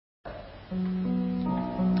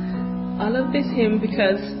I love this hymn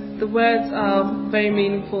because the words are very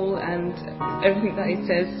meaningful, and everything that it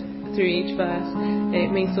says through each verse,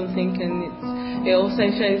 it means something, and it also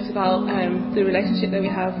shows about the relationship that we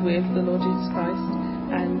have with the Lord Jesus Christ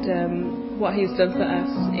and what he's done for us.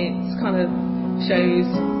 It kind of shows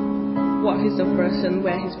what he's done for us and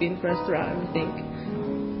where he's been for us throughout everything.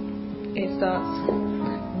 It starts,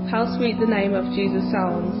 "How sweet the name of Jesus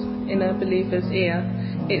sounds in a believer's ear.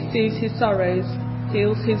 It soothes his sorrows,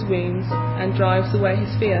 heals his wounds, and drives away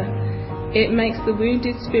his fear. It makes the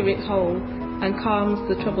wounded spirit whole and calms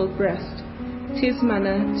the troubled breast. 'Tis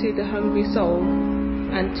manna to the hungry soul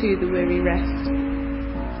and to the weary rest."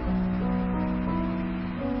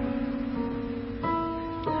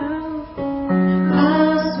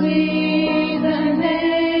 How sweet the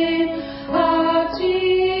name of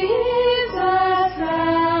Jesus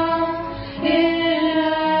sounds in a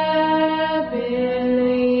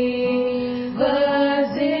believer's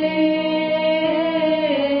ear.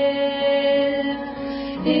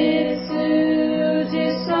 It soothes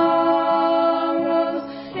his sorrows,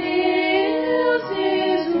 heals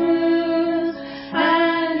his wounds,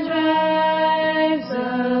 and drives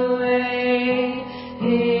away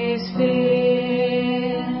his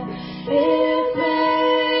fear. It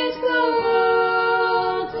makes the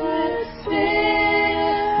wounded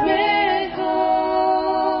spirit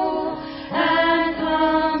whole and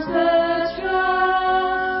calms the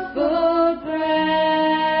troubled breast.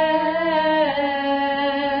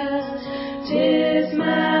 'Tis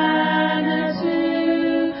manna to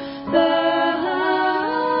the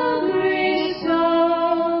hungry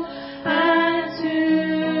soul and to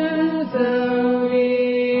the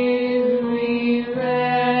weary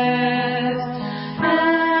rest,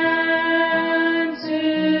 and to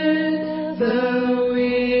the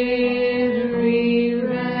weary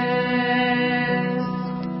rest.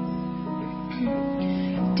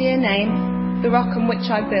 Dear name, the rock on which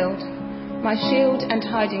I build, my shield and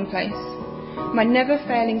hiding place, my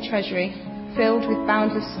never-failing treasury, filled with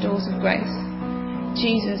boundless stores of grace.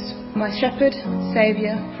 Jesus, my shepherd,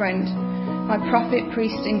 saviour, friend, my prophet,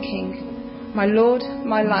 priest and king, my Lord,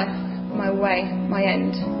 my life, my way, my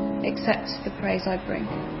end, accept the praise I bring.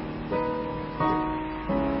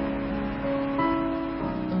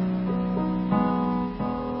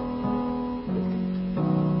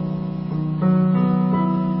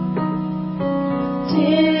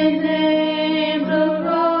 Dear name, the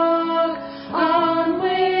rock on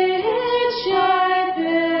which I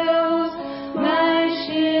build, my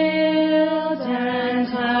shield and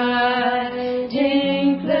hiding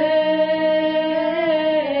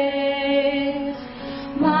place,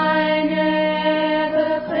 my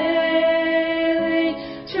never-failing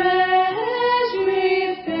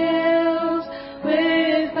treasury filled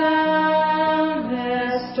with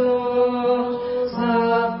boundless stores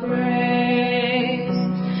of grace.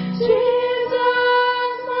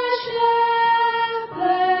 Jesus, my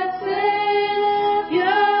shepherd,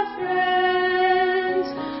 saviour, friend,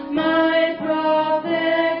 my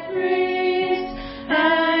prophet, priest,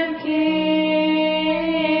 and king,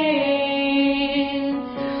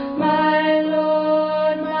 my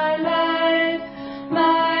Lord, my life,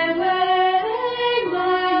 my way,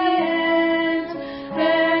 my end,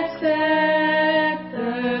 accept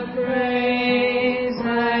the praise I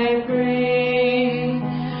bring.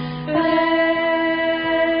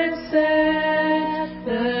 Accept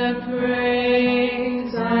the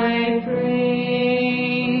praise I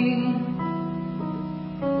bring.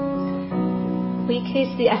 Weak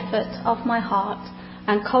is the effort of my heart,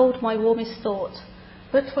 and cold my warmest thought.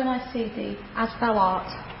 But when I see thee as thou art,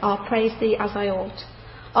 I'll praise thee as I ought.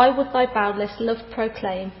 I would thy boundless love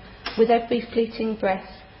proclaim with every fleeting breath.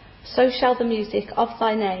 So shall the music of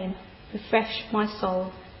thy name refresh my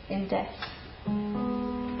soul in death.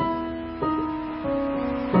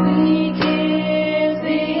 Weak is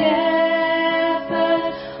the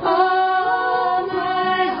effort of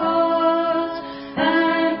my heart,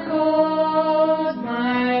 and cold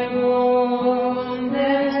my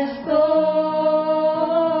warmest thought.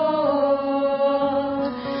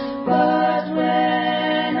 But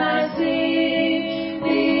when I see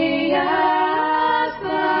thee as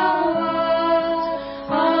thou art,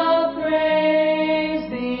 I'll praise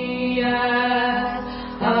thee as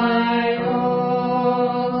I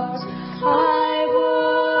ought.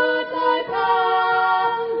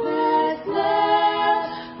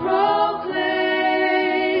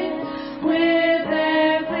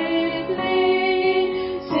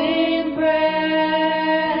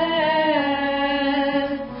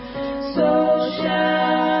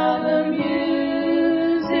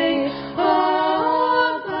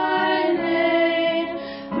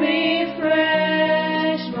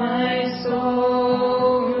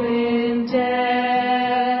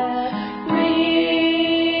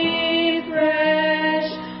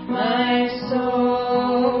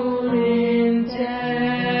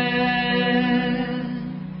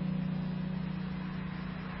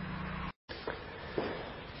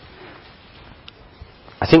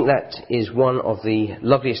 think that is one of the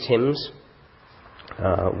loveliest hymns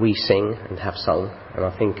we sing and have sung, and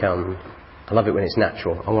I think I love it when it's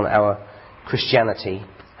natural. I want our Christianity,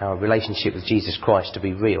 our relationship with Jesus Christ, to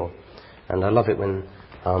be real, and I love it when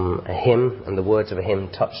a hymn and the words of a hymn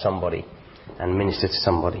touch somebody and minister to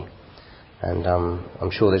somebody. And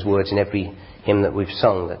I'm sure there's words in every hymn that we've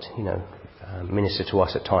sung that, minister to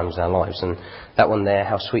us at times in our lives. And that one there,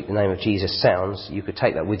 How Sweet the Name of Jesus Sounds, you could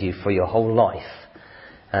take that with you for your whole life.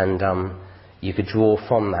 And you could draw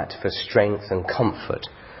from that for strength and comfort.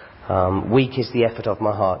 Weak is the effort of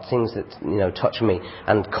my heart, things that, touch me.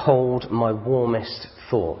 And cold my warmest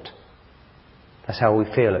thought. That's how we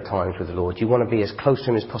feel at times with the Lord. You want to be as close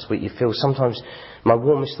to Him as possible. You feel sometimes my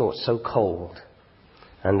warmest thought's so cold.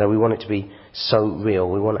 And we want it to be so real.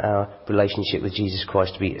 We want our relationship with Jesus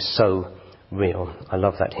Christ to be so real. I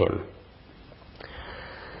love that hymn.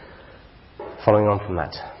 Following on from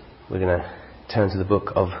that, we're going to turn to the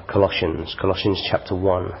book of Colossians. Colossians chapter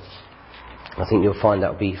 1. I think you'll find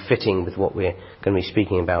that will be fitting with what we're going to be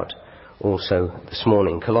speaking about also this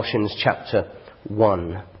morning. Colossians chapter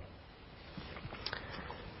 1.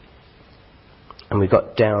 And we've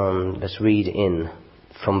got down, let's read in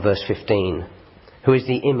from verse 15. Who is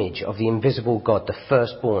the image of the invisible God, the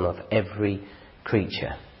firstborn of every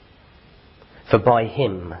creature. For by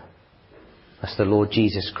Him, that's the Lord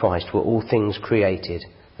Jesus Christ, were all things created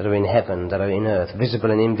that are in heaven, that are in earth,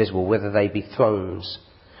 visible and invisible, whether they be thrones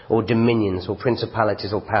or dominions or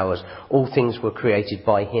principalities or powers. All things were created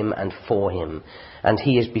by Him and for Him. And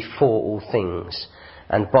He is before all things,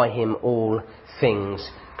 and by Him all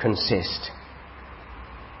things consist.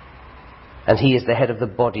 And He is the head of the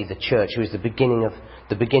body, the church, who is the beginning,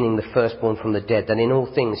 the firstborn from the dead, that in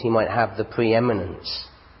all things He might have the preeminence.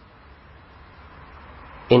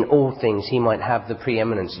 In all things He might have the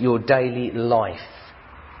preeminence. Your daily life,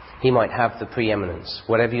 He might have the preeminence.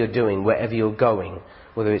 Whatever you're doing, wherever you're going,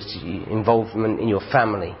 whether it's involvement in your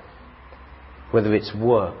family, whether it's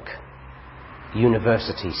work,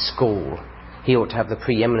 university, school, He ought to have the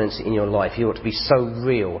preeminence in your life. He ought to be so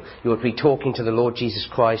real. You ought to be talking to the Lord Jesus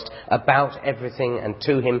Christ about everything and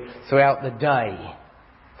to Him throughout the day,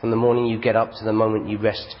 from the morning you get up to the moment you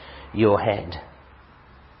rest your head.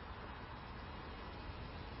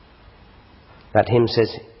 That hymn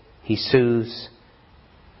says, He soothes,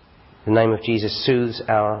 the name of Jesus soothes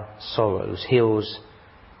our sorrows, heals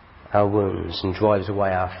our wounds and drives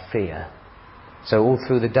away our fear. So all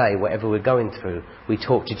through the day, whatever we're going through, we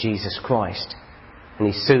talk to Jesus Christ. And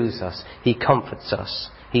He soothes us. He comforts us.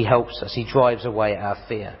 He helps us. He drives away our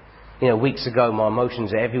fear. Weeks ago, my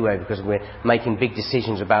emotions are everywhere because we're making big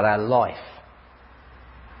decisions about our life.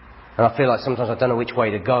 And I feel like sometimes I don't know which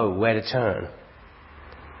way to go, where to turn.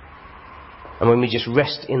 And when we just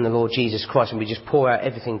rest in the Lord Jesus Christ and we just pour out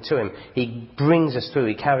everything to Him, He brings us through.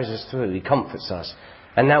 He carries us through. He comforts us.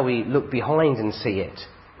 And now we look behind and see it.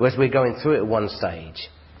 Whereas we're going through it at one stage.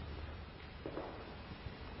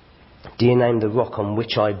 Dear name, the rock on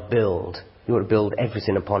which I build. You ought to build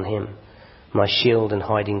everything upon Him. My shield and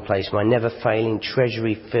hiding place, my never failing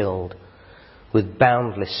treasury filled with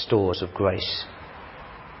boundless stores of grace.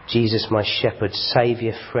 Jesus, my shepherd,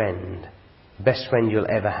 saviour, friend, best friend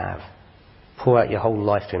you'll ever have. Pour out your whole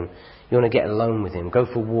life to Him. You want to get alone with Him, go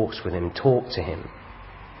for walks with Him, talk to Him.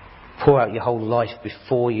 Pour out your whole life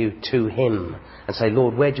before you to Him and say,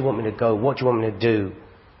 Lord, where do you want me to go? What do you want me to do?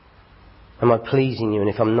 Am I pleasing you? And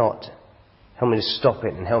if I'm not, help me to stop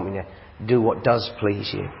it and help me to do what does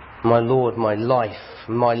please you. My Lord, my life,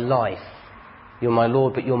 my life. You're my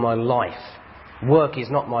Lord, but you're my life. Work is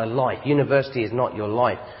not my life. University is not your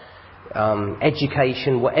life.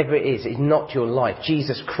 Education, whatever it is not your life.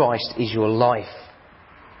 Jesus Christ is your life.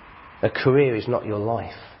 A career is not your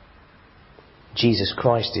life. Jesus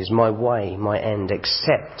Christ is my way, my end.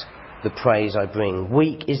 Accept the praise I bring.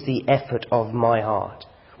 Weak is the effort of my heart.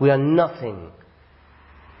 We are nothing.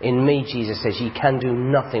 In me, Jesus says, ye can do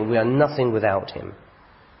nothing. We are nothing without Him.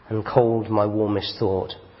 And cold my warmest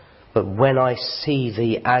thought. But when I see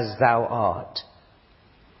Thee as Thou art,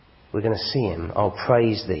 we're going to see Him. I'll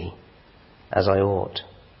praise Thee as I ought.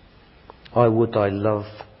 I would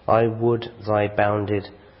Thy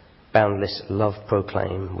boundless love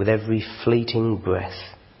proclaim with every fleeting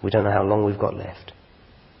breath. We don't know how long we've got left.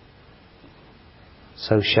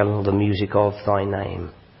 So shall the music of Thy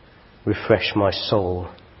name refresh my soul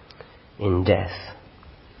in death.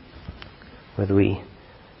 Whether we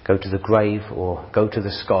go to the grave or go to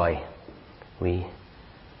the sky, we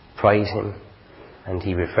praise Him and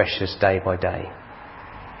He refreshes us day by day.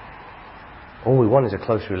 All we want is a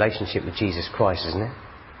close relationship with Jesus Christ, isn't it?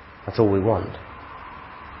 That's all we want.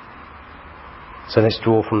 So let's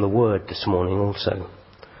draw from the Word this morning also.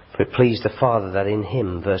 For it pleased the Father that in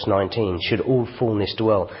him, verse 19, should all fullness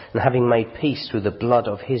dwell, and having made peace through the blood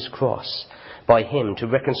of his cross, by him to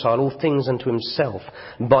reconcile all things unto himself.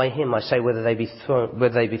 By him, I say, whether they be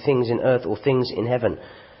things in earth or things in heaven.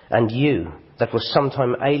 And you, that were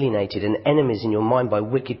sometime alienated and enemies in your mind by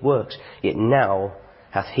wicked works, yet now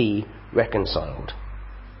hath he reconciled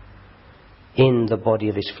in the body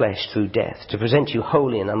of his flesh through death, to present you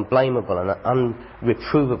holy and unblameable and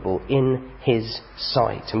unreprovable in his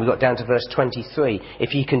sight. And we got down to verse 23.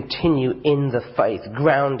 If ye continue in the faith,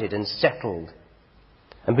 grounded and settled,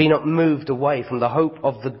 and be not moved away from the hope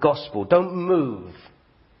of the gospel. Don't move.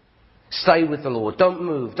 Stay with the Lord. Don't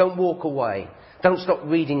move. Don't walk away. Don't stop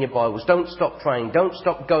reading your Bibles. Don't stop praying. Don't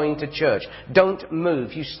stop going to church. Don't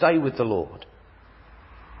move. You stay with the Lord.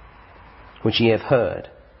 Which ye have heard,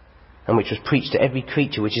 and which was preached to every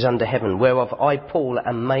creature which is under heaven, whereof I, Paul,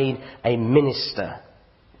 am made a minister.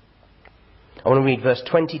 I want to read verse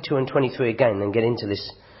 22 and 23 again and get into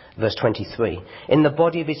this verse 23. In the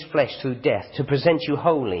body of his flesh through death, to present you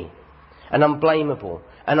holy and unblameable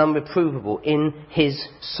and unreprovable in his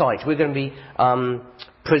sight. We're going to be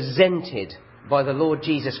presented by the Lord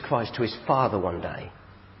Jesus Christ to his Father one day.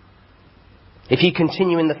 If ye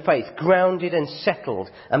continue in the faith, grounded and settled,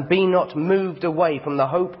 and be not moved away from the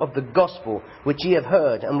hope of the gospel which ye have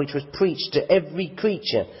heard, and which was preached to every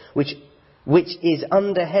creature which is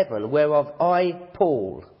under heaven, whereof I,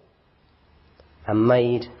 Paul, am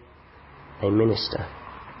made a minister.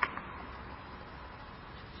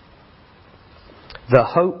 The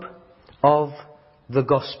hope of the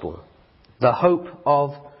gospel. The hope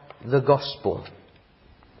of the gospel.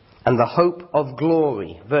 And the hope of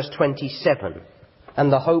glory, verse 27.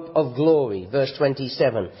 And the hope of glory, verse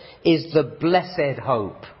 27, is the blessed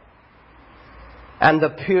hope and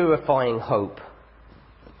the purifying hope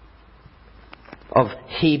of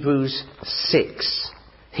Hebrews 6.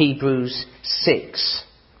 Hebrews 6,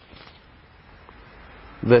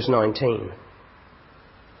 verse 19.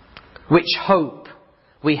 Which hope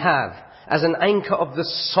we have as an anchor of the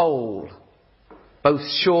soul, both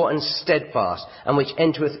sure and steadfast, and which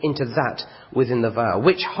entereth into that within the veil.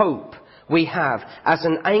 Which hope we have as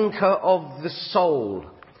an anchor of the soul.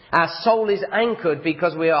 Our soul is anchored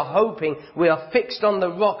because we are hoping, we are fixed on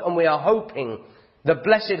the rock, and we are hoping, the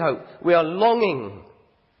blessed hope. We are longing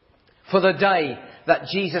for the day that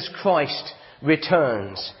Jesus Christ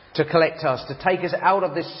returns to collect us, to take us out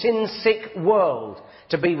of this sin-sick world,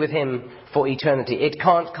 to be with him for eternity. It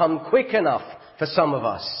can't come quick enough for some of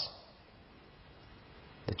us.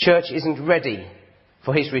 The church isn't ready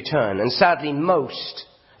for his return. And sadly,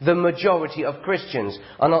 the majority of Christians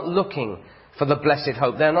are not looking for the blessed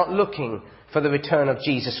hope. They're not looking for the return of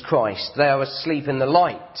Jesus Christ. They are asleep in the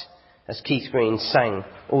light, as Keith Green sang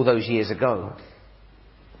all those years ago.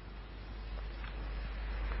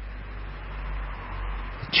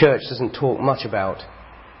 The church doesn't talk much about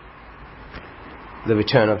the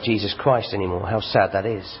return of Jesus Christ anymore. How sad that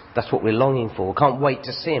is. That's what we're longing for. I can't wait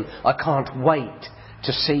to see him. I can't wait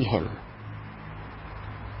to see him.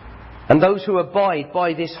 And those who abide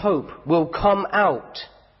by this hope will come out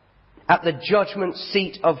at the judgment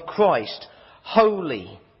seat of Christ,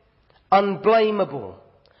 holy, unblameable,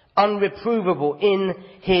 unreprovable in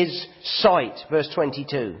his sight. Verse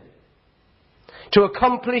 22. To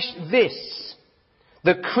accomplish this,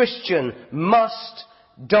 the Christian must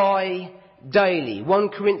die daily. 1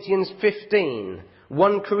 Corinthians 15.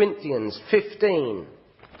 1 Corinthians 15.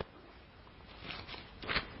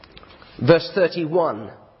 Verse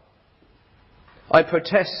 31. I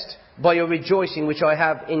protest by your rejoicing which I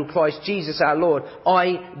have in Christ Jesus our Lord.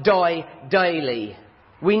 I die daily.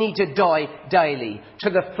 We need to die daily to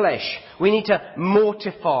the flesh. We need to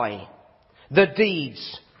mortify the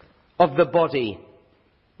deeds of the body.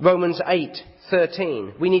 Romans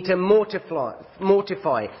 8:13. We need to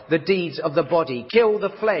mortify the deeds of the body. Kill the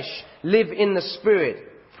flesh. Live in the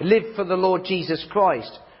Spirit. Live for the Lord Jesus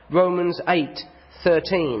Christ. Romans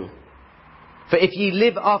 8:13. For if ye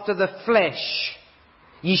live after the flesh,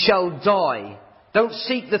 ye shall die. Don't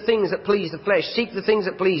seek the things that please the flesh. Seek the things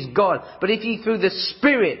that please God. But if ye through the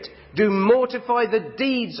Spirit do mortify the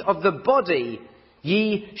deeds of the body,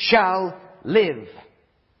 ye shall live.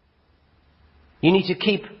 You need to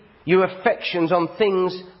keep your affections on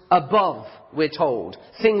things above, we're told.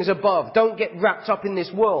 Things above. Don't get wrapped up in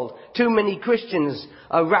this world. Too many Christians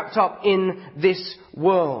are wrapped up in this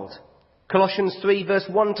world. Colossians 3 verse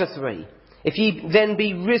 1 to 3. If ye then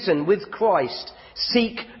be risen with Christ,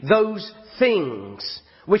 seek those things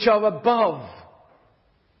which are above.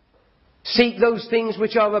 Seek those things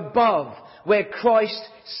which are above, where Christ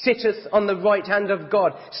sitteth on the right hand of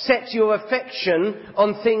God. Set your affection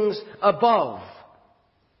on things above.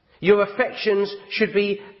 Your affections should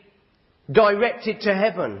be directed to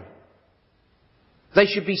heaven. They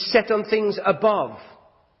should be set on things above,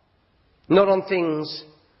 not on things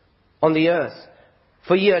on the earth.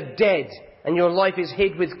 For ye are dead, and your life is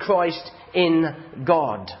hid with Christ in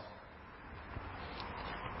God.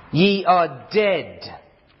 Ye are dead.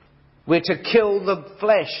 We're to kill the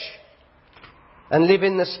flesh and live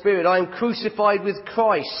in the Spirit. I am crucified with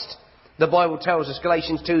Christ. The Bible tells us,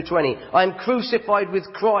 Galatians 2:20, I am crucified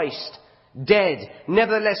with Christ, dead.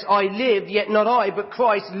 Nevertheless I live, yet not I, but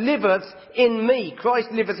Christ liveth in me.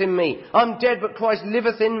 Christ liveth in me. I'm dead, but Christ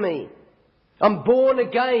liveth in me. I'm born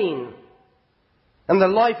again. And the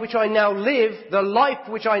life which I now live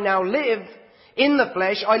in the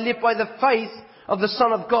flesh, I live by the faith of the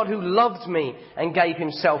Son of God who loved me and gave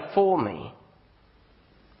himself for me.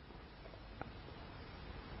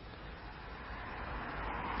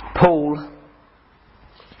 Paul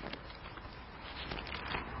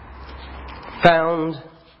found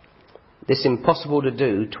this impossible to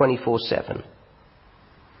do 24/7.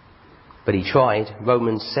 But he tried.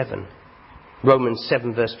 Romans 7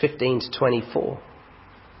 verse 15 to 24.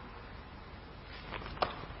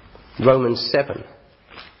 Romans 7,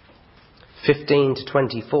 15 to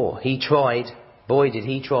 24. He tried. Boy, did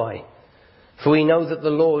he try. For we know that the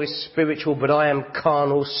law is spiritual, but I am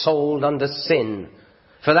carnal, sold under sin.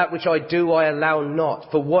 For that which I do I allow not.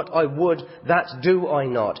 For what I would, that do I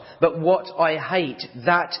not. But what I hate,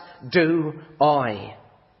 that do I.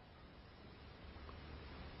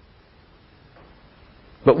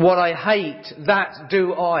 But what I hate, that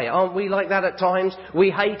do I. Aren't we like that at times?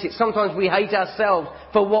 We hate it. Sometimes we hate ourselves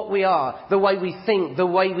for what we are, the way we think, the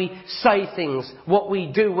way we say things, what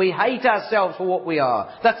we do. We hate ourselves for what we are.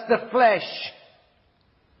 That's the flesh.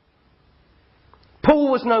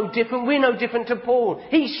 Paul was no different. We're no different to Paul.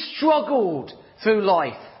 He struggled through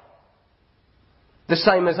life. The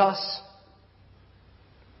same as us.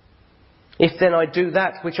 If then I do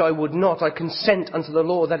that which I would not, I consent unto the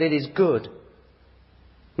law that it is good.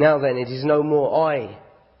 Now then, it is no more I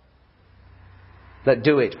that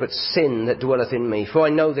do it, but sin that dwelleth in me. For I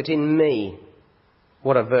know that in me,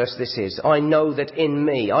 what a verse this is. I know that in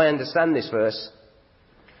me, I understand this verse,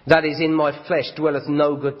 that is in my flesh dwelleth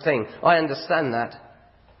no good thing. I understand that.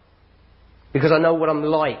 Because I know what I'm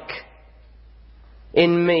like.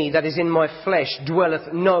 In me, that is in my flesh,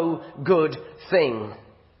 dwelleth no good thing.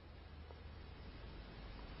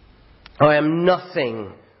 I am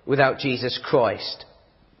nothing without Jesus Christ.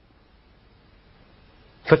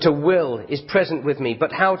 For to will is present with me,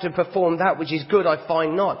 but how to perform that which is good I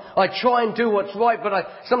find not. I try and do what's right, but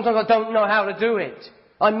sometimes I don't know how to do it.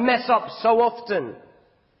 I mess up so often.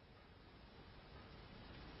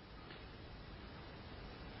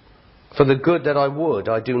 For the good that I would,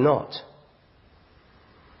 I do not.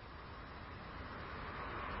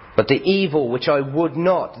 But the evil which I would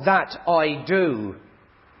not, that I do.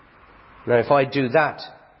 Now if I do that,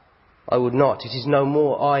 I would not. It is no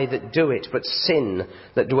more I that do it, but sin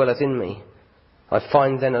that dwelleth in me. I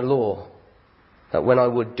find then a law, that when I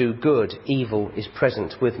would do good, evil is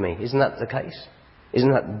present with me. Isn't that the case?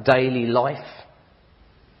 Isn't that daily life?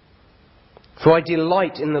 For I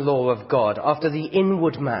delight in the law of God after the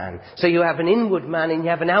inward man. So you have an inward man and you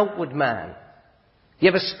have an outward man.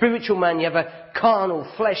 You have a spiritual man, you have a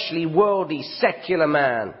carnal, fleshly, worldly, secular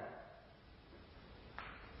man.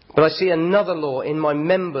 But I see another law in my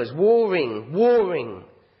members, warring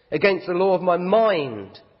against the law of my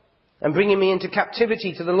mind, and bringing me into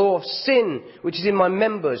captivity to the law of sin, which is in my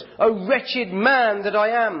members. O wretched man that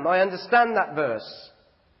I am. I understand that verse.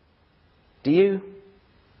 Do you?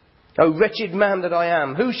 O wretched man that I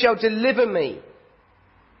am. Who shall deliver me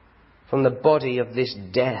from the body of this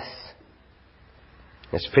death?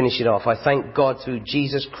 Let's finish it off. I thank God through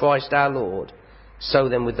Jesus Christ our Lord. So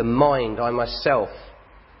then with the mind I myself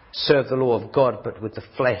serve the law of God, but with the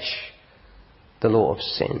flesh, the law of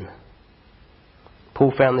sin.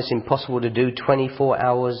 Paul found this impossible to do 24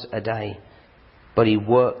 hours a day, but he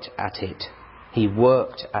worked at it. He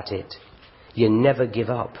worked at it. You never give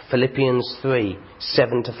up. Philippians 3,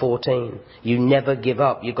 7 to 14. You never give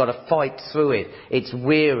up. You've got to fight through it. It's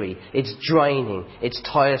weary. It's draining. It's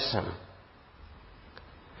tiresome.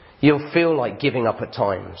 You'll feel like giving up at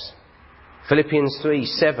times. Philippians 3,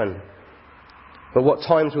 7. But what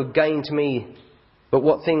things were gained to me,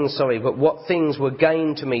 those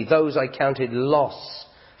I counted loss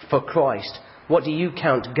for Christ. What do you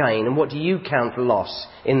count gain and what do you count loss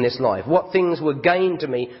in this life? What things were gained to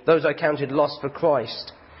me, those I counted loss for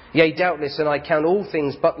Christ. Yea, doubtless, and I count all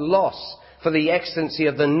things but loss for the excellency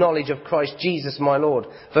of the knowledge of Christ Jesus my Lord,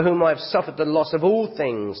 for whom I have suffered the loss of all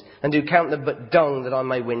things, and do count them but dung that I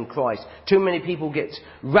may win Christ. Too many people get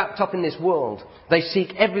wrapped up in this world. They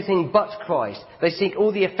seek everything but Christ. They seek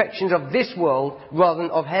all the affections of this world rather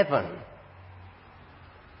than of heaven.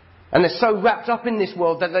 And they're so wrapped up in this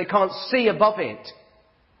world that they can't see above it.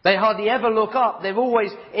 They hardly ever look up. They're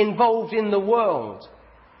always involved in the world.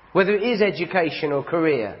 Whether it is education or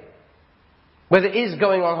career. Whether it is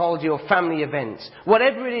going on holiday or family events.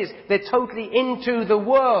 Whatever it is, they're totally into the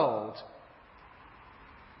world.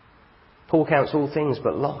 Paul counts all things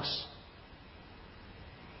but loss.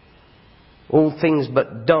 All things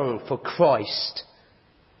but dung for Christ.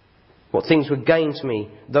 What things were gain to me,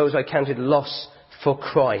 those I counted loss for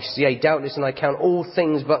Christ. Yea, doubtless, and I count all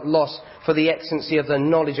things but loss for the excellency of the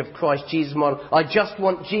knowledge of Christ Jesus my Lord. I just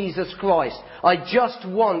want Jesus Christ. I just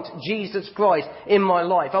want Jesus Christ in my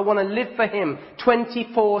life. I want to live for Him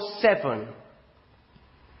 24/7.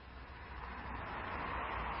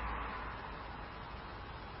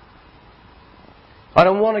 I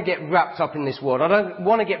don't want to get wrapped up in this world. I don't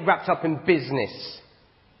want to get wrapped up in business.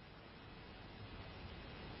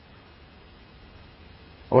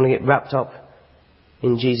 I want to get wrapped up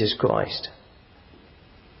in Jesus Christ.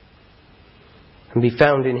 And be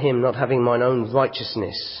found in Him, not having mine own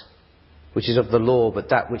righteousness, which is of the law, but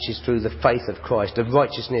that which is through the faith of Christ, the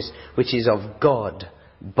righteousness which is of God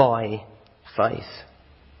by faith.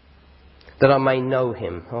 That I may know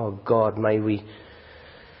Him. Oh God, may we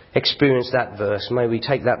experience that verse. May we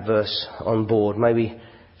take that verse on board. May we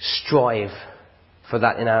strive for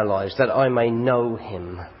that in our lives, that I may know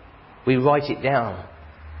Him. We write it down.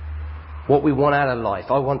 What we want out of life.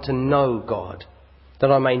 I want to know God,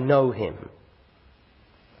 that I may know Him.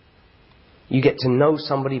 You get to know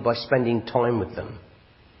somebody by spending time with them.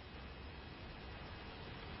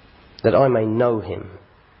 That I may know Him.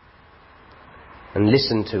 And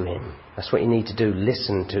listen to Him. That's what you need to do.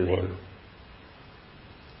 Listen to Him.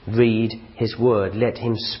 Read His Word. Let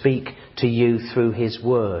Him speak to you through His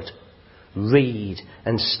Word. Read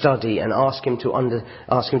and study and ask Him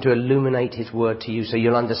to illuminate His Word to you so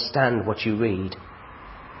you'll understand what you read.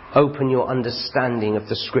 Open your understanding of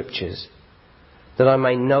the Scriptures, that I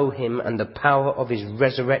may know Him and the power of His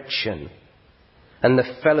resurrection and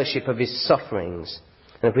the fellowship of His sufferings.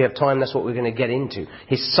 And if we have time, that's what we're going to get into.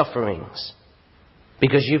 His sufferings.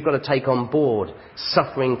 Because you've got to take on board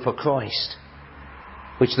suffering for Christ,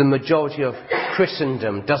 which the majority of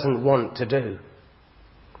Christendom doesn't want to do.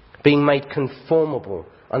 Being made conformable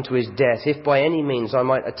unto His death, if by any means I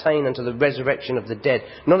might attain unto the resurrection of the dead.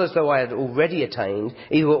 Not as though I had already attained,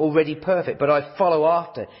 either were already perfect, but I follow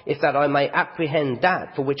after, if that I may apprehend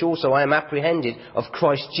that for which also I am apprehended of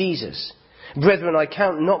Christ Jesus. Brethren, I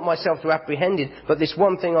count not myself to apprehended, but this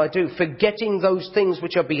one thing I do, forgetting those things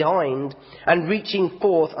which are behind, and reaching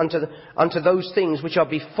forth unto those things which are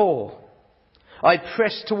before. I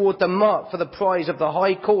press toward the mark for the prize of the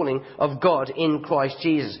high calling of God in Christ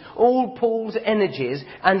Jesus. All Paul's energies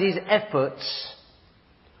and his efforts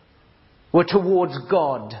were towards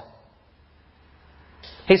God.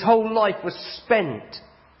 His whole life was spent.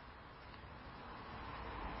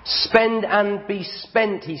 Spend and be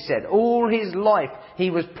spent, he said. All his life he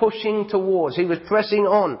was pushing towards. He was pressing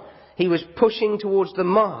on. He was pushing towards the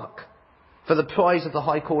mark for the prize of the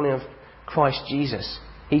high calling of Christ Jesus.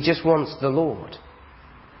 He just wants the Lord.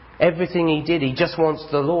 Everything he did, he just wants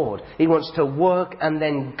the Lord. He wants to work and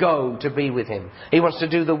then go to be with Him. He wants to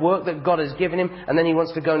do the work that God has given him, and then he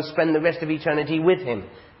wants to go and spend the rest of eternity with Him.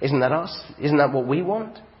 Isn't that us? Isn't that what we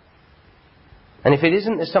want? And if it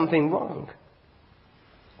isn't, there's something wrong.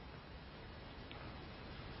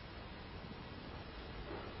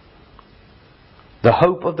 The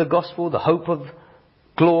hope of the gospel, the hope of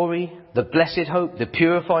glory, the blessed hope, the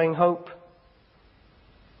purifying hope,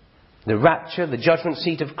 the rapture, the judgment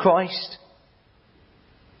seat of Christ,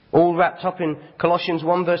 all wrapped up in Colossians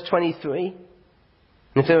 1 verse 23.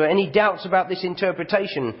 And if there are any doubts about this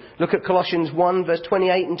interpretation, look at Colossians 1 verse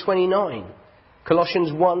 28 and 29.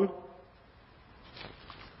 Colossians 1,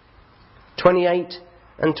 28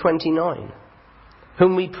 and 29.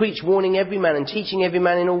 Whom we preach, warning every man and teaching every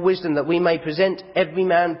man in all wisdom, that we may present every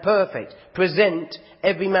man perfect. Present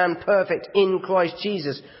every man perfect in Christ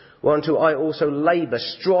Jesus, whereunto I also labour,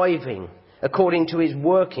 striving according to His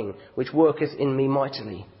working, which worketh in me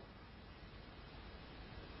mightily.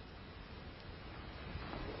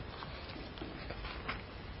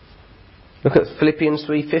 Look at Philippians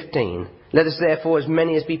 3:15. Let us therefore, as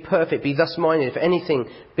many as be perfect, be thus minded. If anything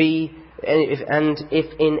be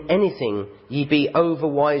if in anything ye be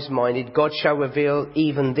overwise minded, God shall reveal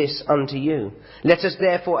even this unto you. Let us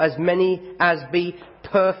therefore, as many as be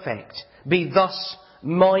perfect, be thus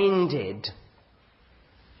minded.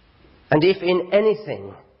 And if in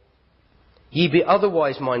anything ye be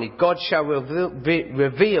otherwise minded, God shall reveal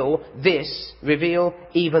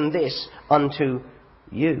even this unto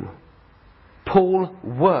you. Paul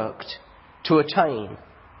worked to attain,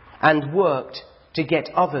 and worked to get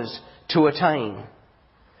others to attain.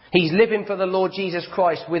 He's living for the Lord Jesus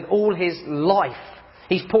Christ with all his life.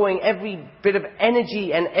 He's pouring every bit of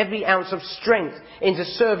energy and every ounce of strength into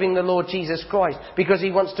serving the Lord Jesus Christ, because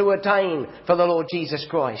he wants to attain for the Lord Jesus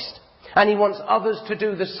Christ. And he wants others to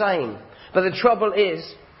do the same. But the trouble is,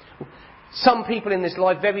 some people in this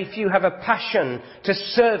life, very few, have a passion to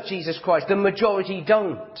serve Jesus Christ. The majority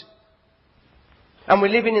don't. And we're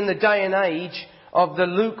living in the day and age of the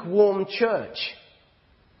lukewarm church.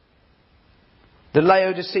 The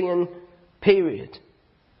Laodicean period.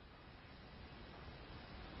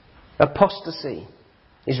 Apostasy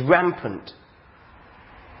is rampant.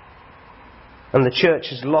 And the church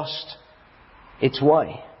has lost its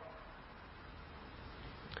way.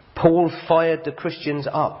 Paul fired the Christians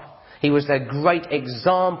up. He was their great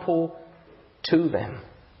example to them.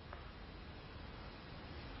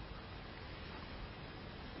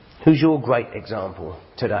 Who's your great example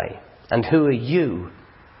today? And who are you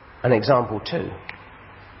an example to?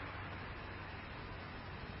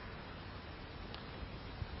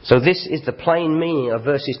 So this is the plain meaning of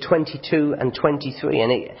verses 22 and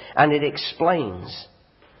 23, and it explains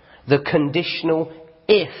the conditional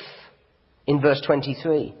if in verse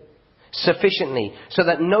 23 sufficiently, so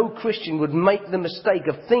that no Christian would make the mistake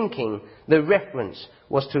of thinking the reference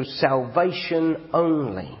was to salvation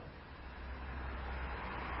only.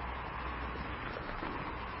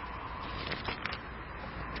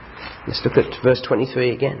 Let's look at verse 23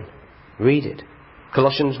 again. Read it.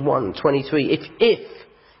 Colossians 1:23. If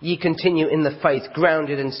ye continue in the faith,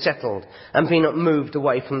 grounded and settled, and be not moved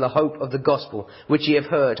away from the hope of the gospel, which ye have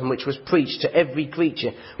heard, and which was preached to every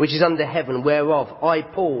creature which is under heaven, whereof I,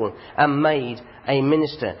 Paul, am made a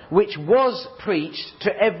minister. Which was preached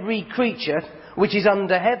to every creature which is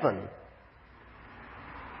under heaven.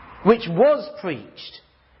 Which was preached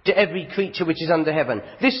to every creature which is under heaven.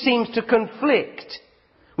 This seems to conflict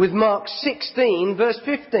with Mark 16, verse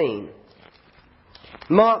 15.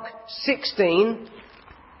 Mark 16,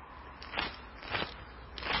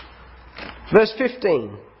 verse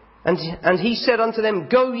 15. And he said unto them,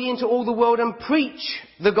 Go ye into all the world and preach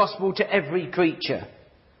the gospel to every creature.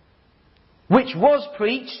 Which was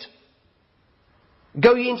preached.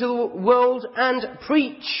 Go ye into the world and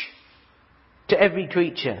preach to every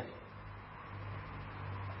creature.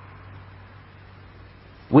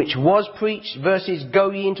 Which was preached versus go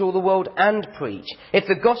ye into all the world and preach. If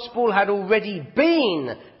the gospel had already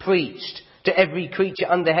been preached to every creature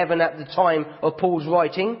under heaven at the time of Paul's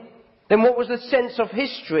writing, then what was the sense of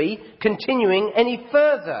history continuing any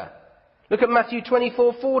further? Look at Matthew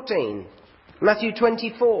 24:14. Matthew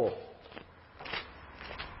 24,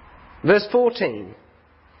 verse 14.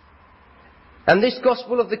 And this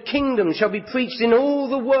gospel of the kingdom shall be preached in all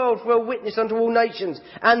the world for a witness unto all nations,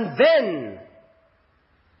 and then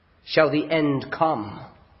shall the end come.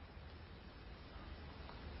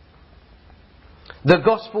 The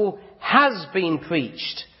gospel has been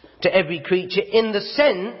preached to every creature in the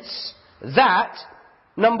sense that,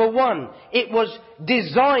 number one, it was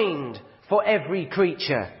designed for every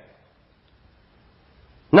creature.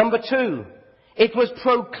 Number two, it was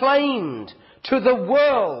proclaimed to the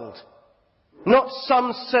world, not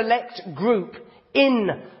some select group in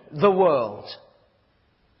the world.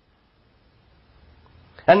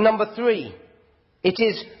 And number three, it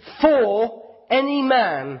is for any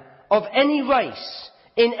man of any race,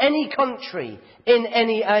 in any country, in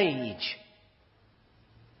any age.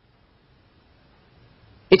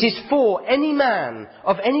 It is for any man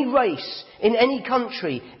of any race, in any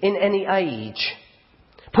country, in any age.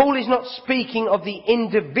 Paul is not speaking of the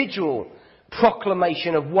individual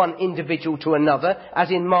proclamation of one individual to another,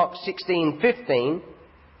 as in Mark 16:15.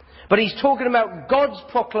 But he's talking about God's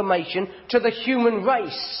proclamation to the human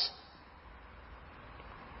race.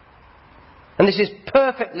 And this is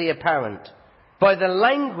perfectly apparent by the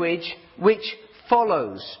language which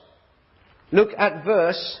follows. Look at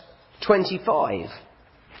verse 25.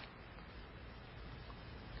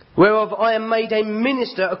 Whereof I am made a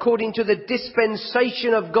minister according to the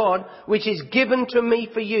dispensation of God, which is given to me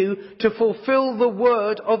for you to fulfill the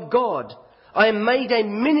word of God. I am made a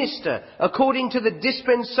minister according to the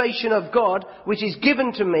dispensation of God, which is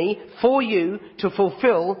given to me for you to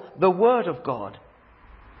fulfill the word of God.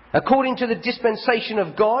 according to the dispensation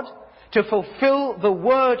of God, to fulfill the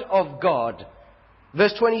word of God.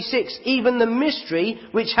 Verse 26, even the mystery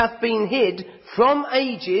which hath been hid from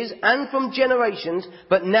ages and from generations,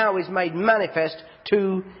 but now is made manifest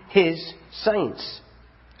to his saints.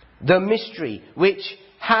 The mystery which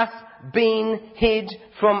hath been hid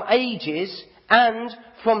from ages and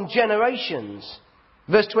from generations.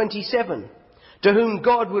 Verse 27, to whom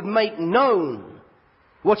God would make known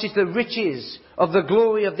what is the riches of the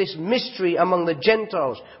glory of this mystery among the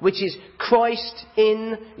Gentiles, which is Christ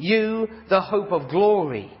in you, the hope of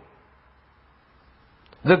glory.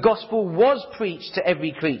 The gospel was preached to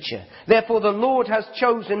every creature. Therefore the Lord has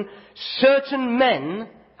chosen certain men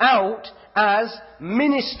out as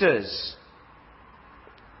ministers,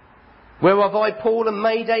 whereof I, Paul, am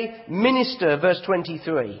made a minister, verse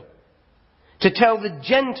 23, to tell the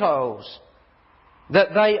Gentiles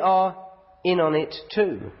that they are in on it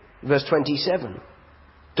too. Verse 27.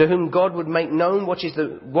 To whom God would make known what is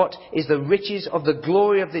the riches of the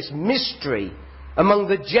glory of this mystery among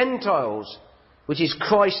the Gentiles, which is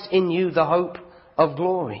Christ in you, the hope of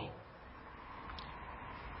glory.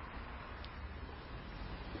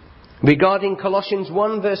 Regarding Colossians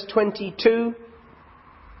 1 verse 22,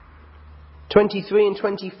 23 and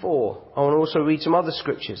 24. I want to also read some other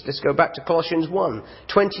scriptures. Let's go back to Colossians 1,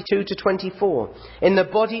 22 to 24. In the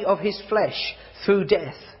body of his flesh through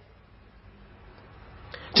death,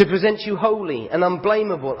 to present you holy and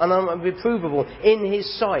unblameable and unreprovable in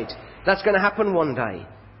his sight. That's going to happen one day.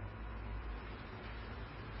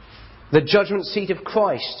 The judgment seat of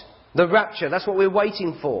Christ, the rapture, that's what we're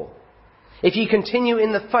waiting for. If ye continue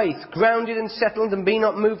in the faith, grounded and settled, and be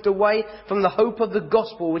not moved away from the hope of the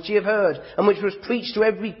gospel which ye have heard, and which was preached to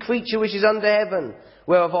every creature which is under heaven,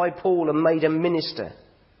 whereof I, Paul, am made a minister.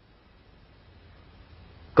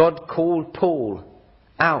 God called Paul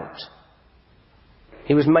out.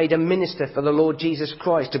 He was made a minister for the Lord Jesus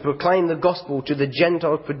Christ, to proclaim the gospel to the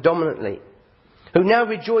Gentiles predominantly, who now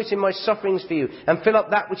rejoice in my sufferings for you, and fill up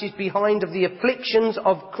that which is behind of the afflictions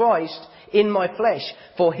of Christ in my flesh,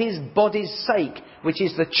 for his body's sake, which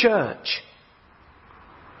is the church.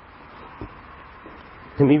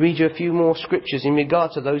 Let me read you a few more scriptures in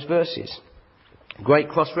regard to those verses. Great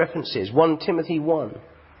cross references. 1 Timothy 1.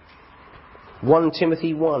 1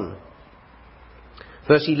 Timothy 1.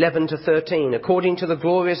 Verse 11 to 13. According to the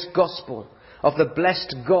glorious gospel of the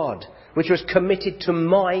blessed God, which was committed to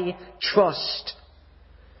my trust.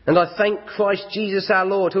 And I thank Christ Jesus our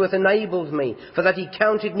Lord, who hath enabled me, for that he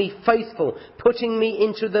counted me faithful, putting me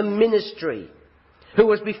into the ministry, who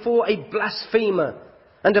was before a blasphemer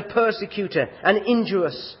and a persecutor and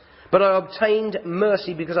injurious, but I obtained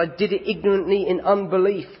mercy because I did it ignorantly in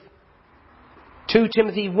unbelief. 2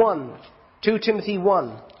 Timothy 1. 2 Timothy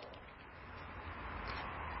 1.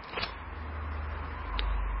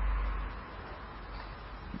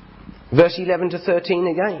 Verse 11 to 13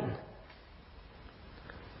 again.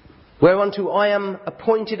 Whereunto I am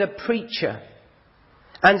appointed a preacher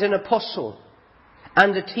and an apostle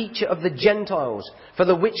and a teacher of the Gentiles, for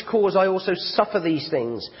the which cause I also suffer these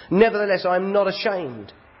things. Nevertheless I am not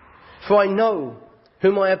ashamed, for I know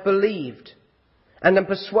whom I have believed, and am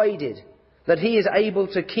persuaded that he is able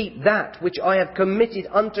to keep that which I have committed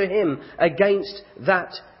unto him against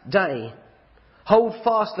that day. Hold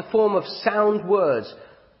fast the form of sound words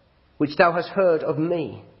which thou hast heard of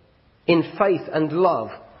me, in faith and love,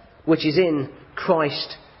 which is in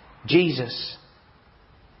Christ Jesus.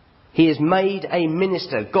 He is made a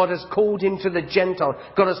minister. God has called him to the Gentiles.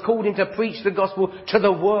 God has called him to preach the gospel to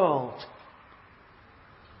the world.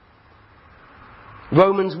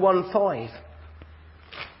 Romans 1:5.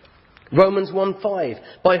 Romans 1:5.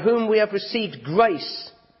 By whom we have received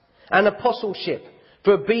grace and apostleship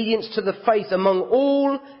for obedience to the faith among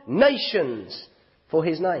all nations for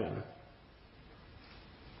his name.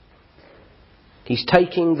 He's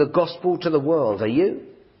taking the gospel to the world. Are you?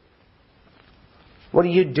 What are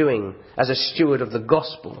you doing as a steward of the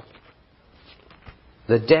gospel?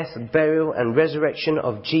 The death, burial and resurrection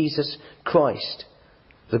of Jesus Christ.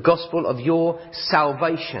 The gospel of your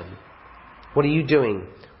salvation. What are you doing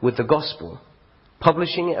with the gospel?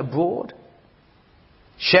 Publishing it abroad?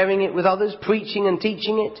 Sharing it with others? Preaching and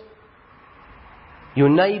teaching it? Your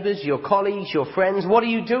neighbours, your colleagues, your friends? What are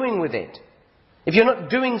you doing with it? If you're not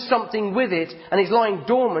doing something with it and it's lying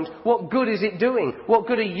dormant, what good is it doing? What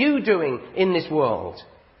good are you doing in this world?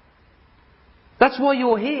 That's why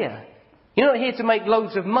you're here. You're not here to make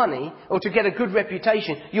loads of money or to get a good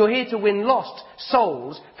reputation. You're here to win lost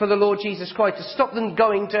souls for the Lord Jesus Christ, to stop them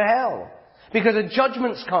going to hell. Because a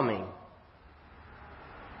judgment's coming.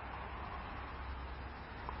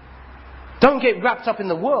 Don't get wrapped up in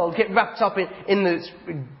the world. Get wrapped up in the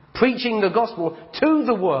preaching the gospel to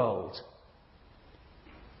the world.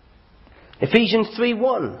 Ephesians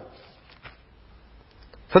 3:1.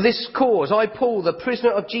 For this cause I, Paul, the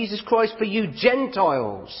prisoner of Jesus Christ for you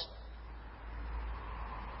Gentiles.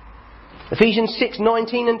 Ephesians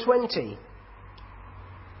 6:19 and 20.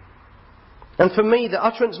 And for me the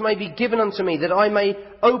utterance may be given unto me, that I may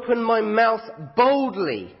open my mouth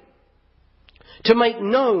boldly to make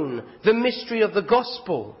known the mystery of the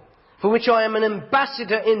gospel, for which I am an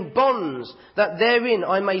ambassador in bonds, that therein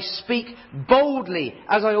I may speak boldly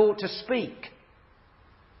as I ought to speak.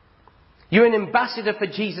 You're an ambassador for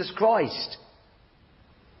Jesus Christ.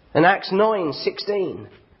 And Acts 9:16.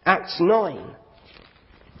 Acts 9.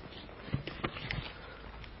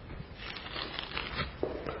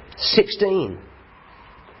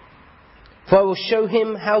 For I will show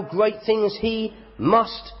him how great things he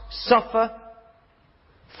must suffer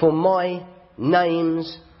for my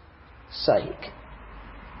name's sake.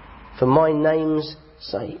 For my name's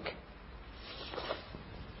sake.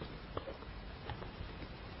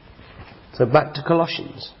 So back to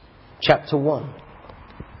Colossians chapter 1.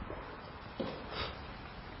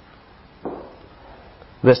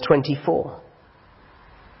 Verse 24.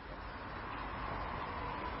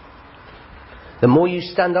 The more you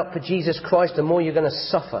stand up for Jesus Christ, the more you're going to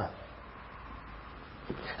suffer.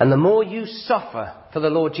 And the more you suffer for the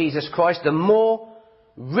Lord Jesus Christ, the more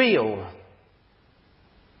real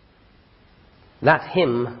that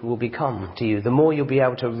hymn will become to you. The more you'll be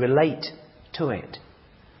able to relate to it.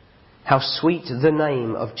 How sweet the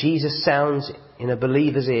name of Jesus sounds in a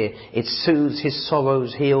believer's ear. It soothes his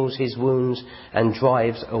sorrows, heals his wounds, and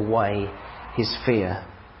drives away his fear.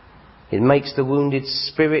 It makes the wounded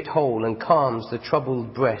spirit whole and calms the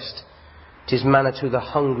troubled breast. 'Tis manna to the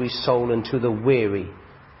hungry soul and to the weary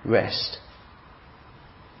rest.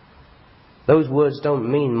 Those words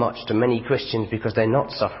don't mean much to many Christians because they're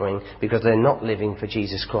not suffering, because they're not living for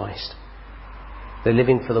Jesus Christ. They're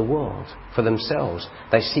living for the world, for themselves.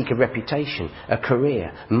 They seek a reputation, a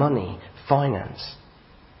career, money, finance.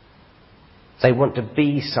 They want to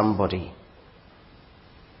be somebody.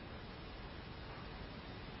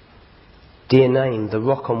 Dear name, the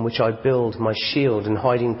rock on which I build, my shield and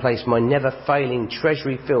hiding place, my never-failing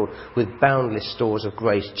treasury filled with boundless stores of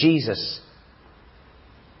grace. Jesus,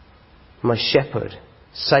 my shepherd,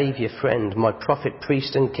 saviour, friend, my prophet,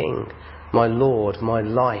 priest and king, my Lord, my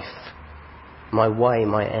life, my way,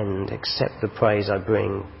 my end, accept the praise I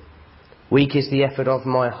bring. Weak is the effort of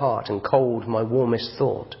my heart and cold my warmest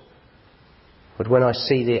thought. But when I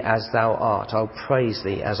see thee as thou art, I'll praise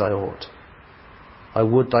thee as I ought. I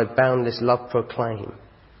would thy boundless love proclaim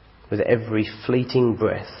with every fleeting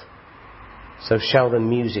breath. So shall the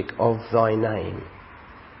music of thy name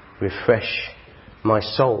refresh my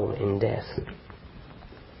soul in death.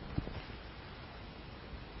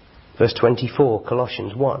 Verse 24,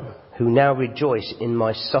 Colossians 1. Who now rejoice in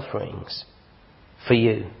my sufferings for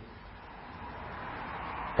you,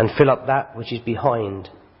 and fill up that which is behind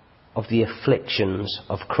of the afflictions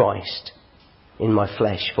of Christ in my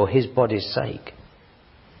flesh for his body's sake,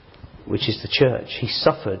 which is the church. He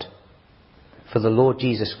suffered for the Lord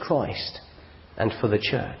Jesus Christ and for the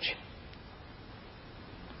church.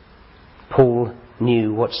 Paul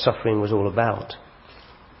knew what suffering was all about.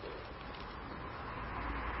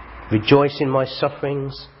 Rejoice in my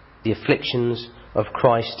sufferings, the afflictions of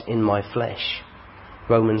Christ in my flesh.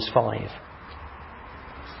 Romans 5.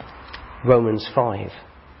 Romans 5.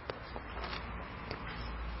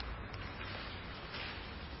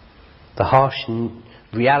 The harsh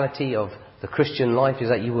reality of the Christian life is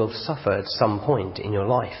that you will suffer at some point in your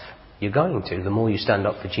life. You're going to, the more you stand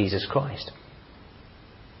up for Jesus Christ.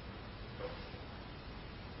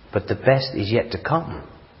 But the best is yet to come.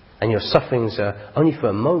 And your sufferings are only for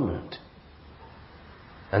a moment.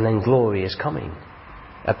 And then glory is coming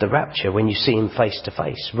at the rapture when you see him face to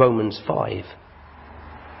face. Romans 5,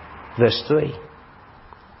 verse 3.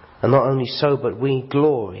 And not only so, but we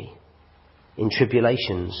glory in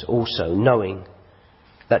tribulations also, knowing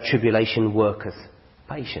that tribulation worketh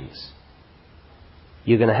patience.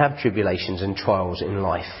 You're going to have tribulations and trials in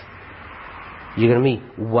life. You're going to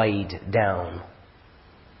be weighed down,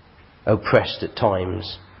 oppressed at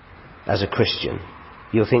times as a Christian.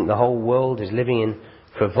 You'll think the whole world is living in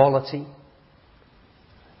frivolity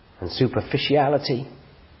and superficiality,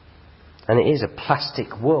 and it is a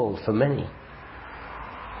plastic world for many.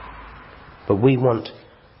 But we want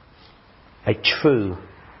a true,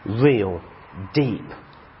 real, deep,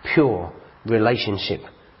 pure relationship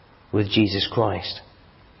with Jesus Christ.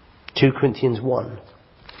 2 Corinthians 1.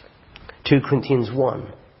 2 Corinthians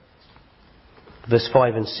 1, verse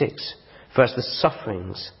 5 and 6. First, the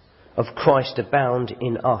sufferings of Christ abound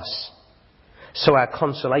in us, so our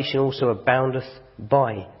consolation also aboundeth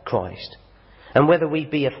by Christ. And whether we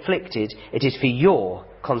be afflicted, it is for your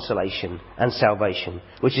consolation and salvation,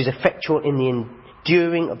 which is effectual in the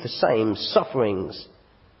enduring of the same sufferings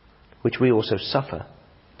which we also suffer.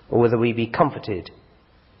 Or whether we be comforted,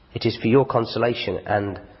 it is for your consolation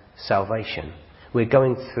and salvation. We're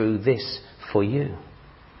going through this for you.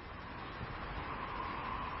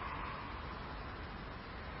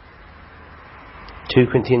 (2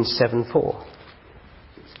 Corinthians 7:4).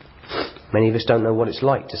 Many of us don't know what it's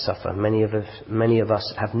like to suffer. Many of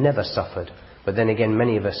us have never suffered. But then again,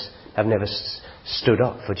 many of us have never stood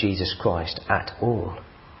up for Jesus Christ at all.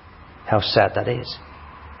 How sad that is.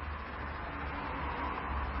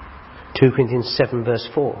 2 Corinthians 7 verse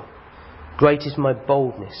 4. Great is my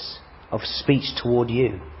boldness of speech toward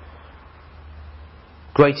you.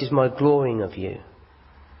 Great is my glorying of you.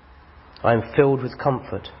 I am filled with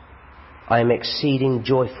comfort. I am exceeding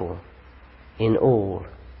joyful in all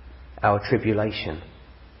our tribulation.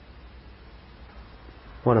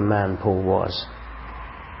 What a man Paul was.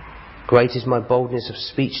 Great is my boldness of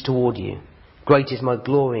speech toward you. Great is my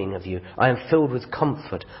glorying of you. I am filled with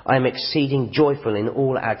comfort. I am exceeding joyful in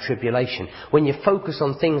all our tribulation. When you focus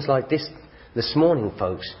on things like this morning,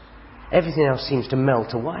 folks, everything else seems to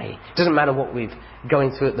melt away. It doesn't matter what we're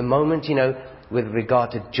going through at the moment, with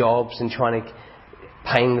regard to jobs and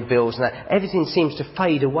paying the bills and that. Everything seems to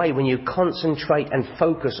fade away when you concentrate and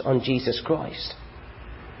focus on Jesus Christ.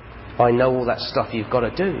 I know all that stuff you've got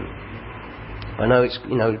to do. I know it's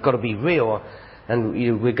got to be real, and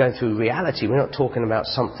we're going through reality. We're not talking about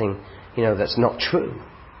something that's not true,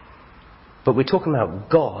 but we're talking about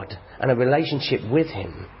God and a relationship with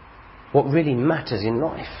Him. What really matters in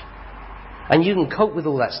life. And you can cope with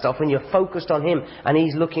all that stuff when you're focused on Him and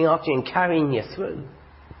He's looking after you and carrying you through.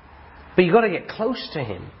 But you've got to get close to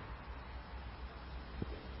Him.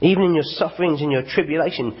 Even in your sufferings and your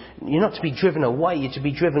tribulation, you're not to be driven away, you're to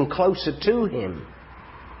be driven closer to Him.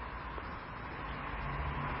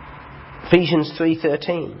 Ephesians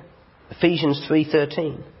 3:13. Ephesians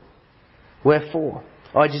 3:13. Wherefore,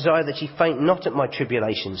 I desire that ye faint not at my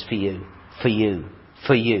tribulations for you,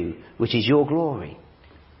 which is your glory.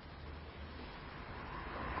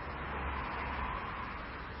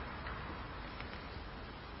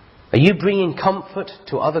 Are you bringing comfort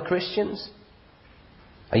to other Christians?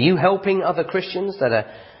 Are you helping other Christians that are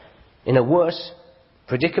in a worse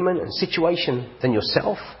predicament and situation than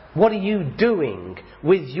yourself? What are you doing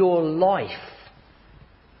with your life?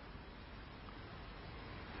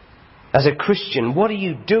 As a Christian, what are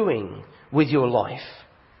you doing with your life?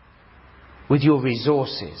 With your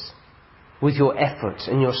resources? With your efforts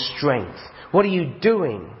and your strength? What are you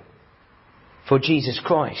doing for Jesus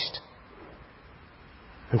Christ?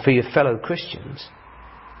 And for your fellow Christians?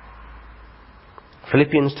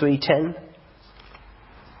 Philippians 3:10.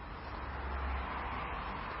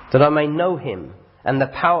 That I may know Him and the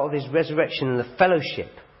power of His resurrection and the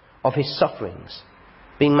fellowship of His sufferings,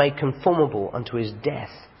 being made conformable unto His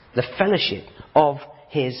death. The fellowship of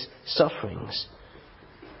His sufferings.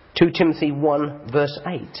 2 Timothy 1 verse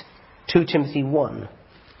 8. 2 Timothy 1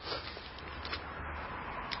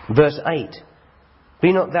 verse 8.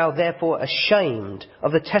 Be not thou therefore ashamed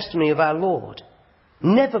of the testimony of our Lord.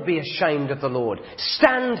 Never be ashamed of the Lord.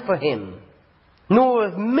 Stand for Him. Nor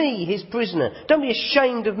of me, His prisoner. Don't be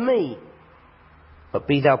ashamed of me. But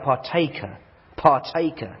be thou partaker.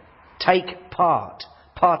 Take part.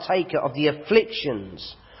 Partaker of the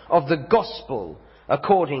afflictions of the gospel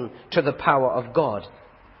according to the power of God.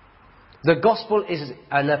 The gospel is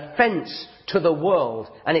an offence to the world,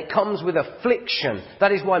 and it comes with affliction.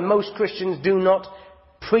 That is why most Christians do not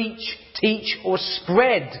preach, teach or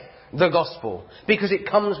spread the gospel, because it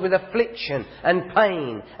comes with affliction and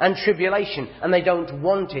pain and tribulation, and they don't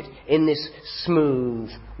want it in this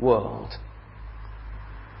smooth world.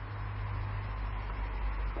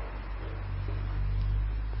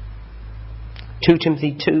 (2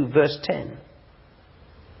 Timothy 2 verse 10).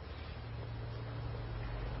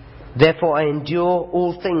 Therefore I endure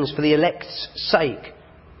all things for the elect's sake,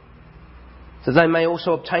 that they may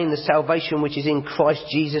also obtain the salvation which is in Christ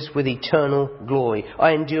Jesus with eternal glory.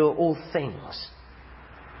 I endure all things.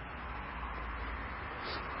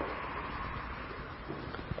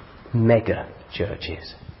 Mega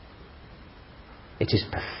churches. It is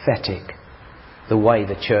pathetic the way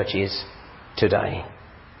the church is today.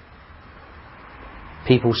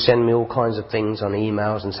 People send me all kinds of things on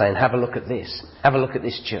emails and saying, have a look at this. Have a look at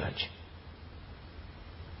this church.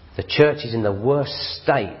 The church is in the worst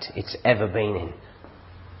state it's ever been in.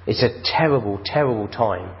 It's a terrible, terrible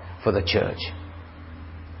time for the church.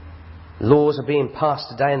 Laws are being passed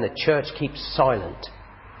today and the church keeps silent.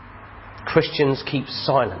 Christians keep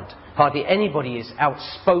silent. Hardly anybody is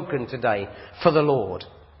outspoken today for the Lord.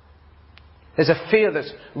 There's a fear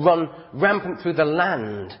that's run rampant through the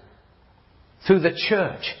land, through the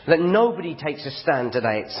church, that nobody takes a stand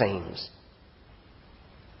today, it seems.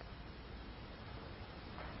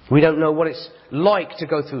 We don't know what it's like to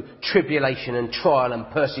go through tribulation and trial and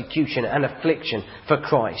persecution and affliction for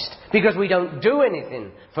Christ, because we don't do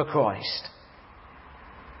anything for Christ.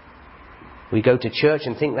 We go to church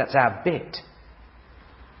and think that's our bit.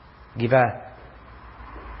 Give our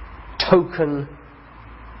token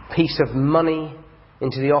piece of money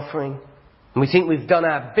into the offering, and we think we've done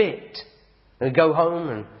our bit. And we go home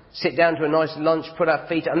and sit down to a nice lunch, put our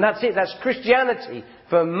feet up, and that's it. That's Christianity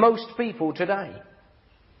for most people today.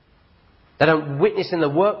 They don't witness in the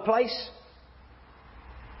workplace.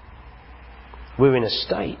 We're in a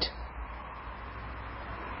state.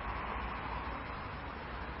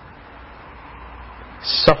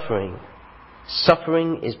 Suffering.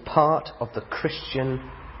 Suffering is part of the Christian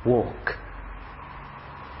walk.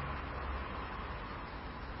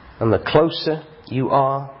 And the closer you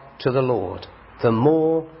are to the Lord, the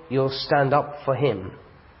more you'll stand up for Him,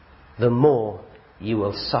 the more you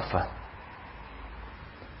will suffer.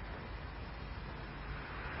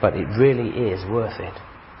 But it really is worth it.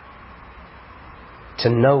 To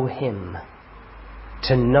know Him.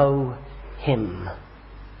 To know Him.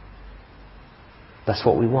 That's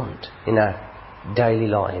what we want in our daily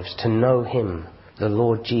lives. To know Him, the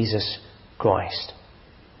Lord Jesus Christ.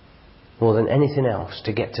 More than anything else,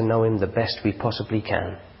 to get to know Him the best we possibly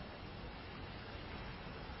can.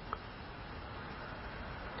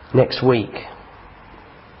 Next week,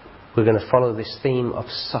 we're going to follow this theme of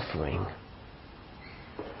suffering,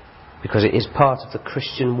 because it is part of the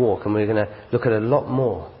Christian walk, and we're going to look at a lot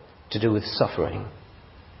more to do with suffering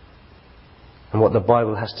and what the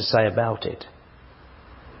Bible has to say about it.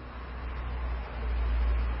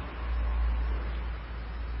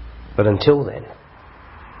 But until then,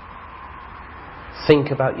 think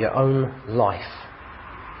about your own life.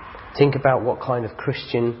 Think about what kind of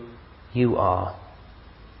Christian you are.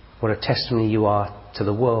 What a testimony you are to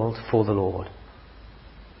the world for the Lord.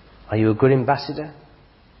 Are you a good ambassador?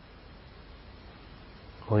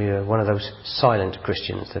 Or you're one of those silent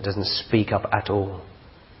Christians that doesn't speak up at all?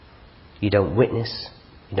 You don't witness.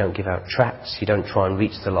 You don't give out tracts. You don't try and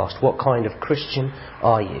reach the lost. What kind of Christian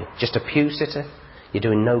are you? Just a pew sitter? You're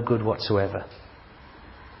doing no good whatsoever.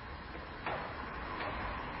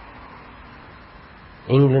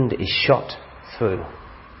 England is shot through.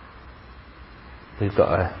 We've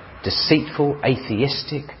got a deceitful,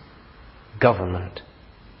 atheistic government.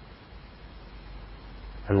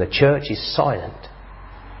 And the church is silent.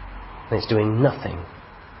 And it's doing nothing.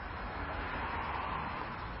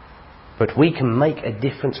 But we can make a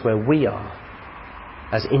difference where we are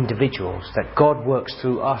as individuals, that God works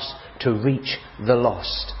through us to reach the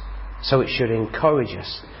lost. So it should encourage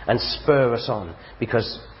us and spur us on,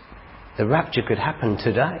 because the rapture could happen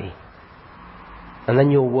today, and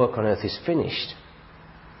then your work on earth is finished.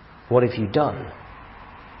 What have you done?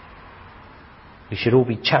 We should all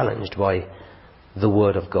be challenged by the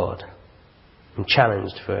Word of God and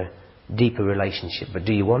challenged for a deeper relationship. But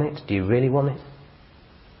do you want it? Do you really want it?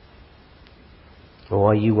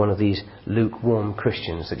 Or are you one of these lukewarm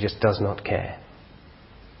Christians that just does not care?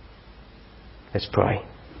 Let's pray.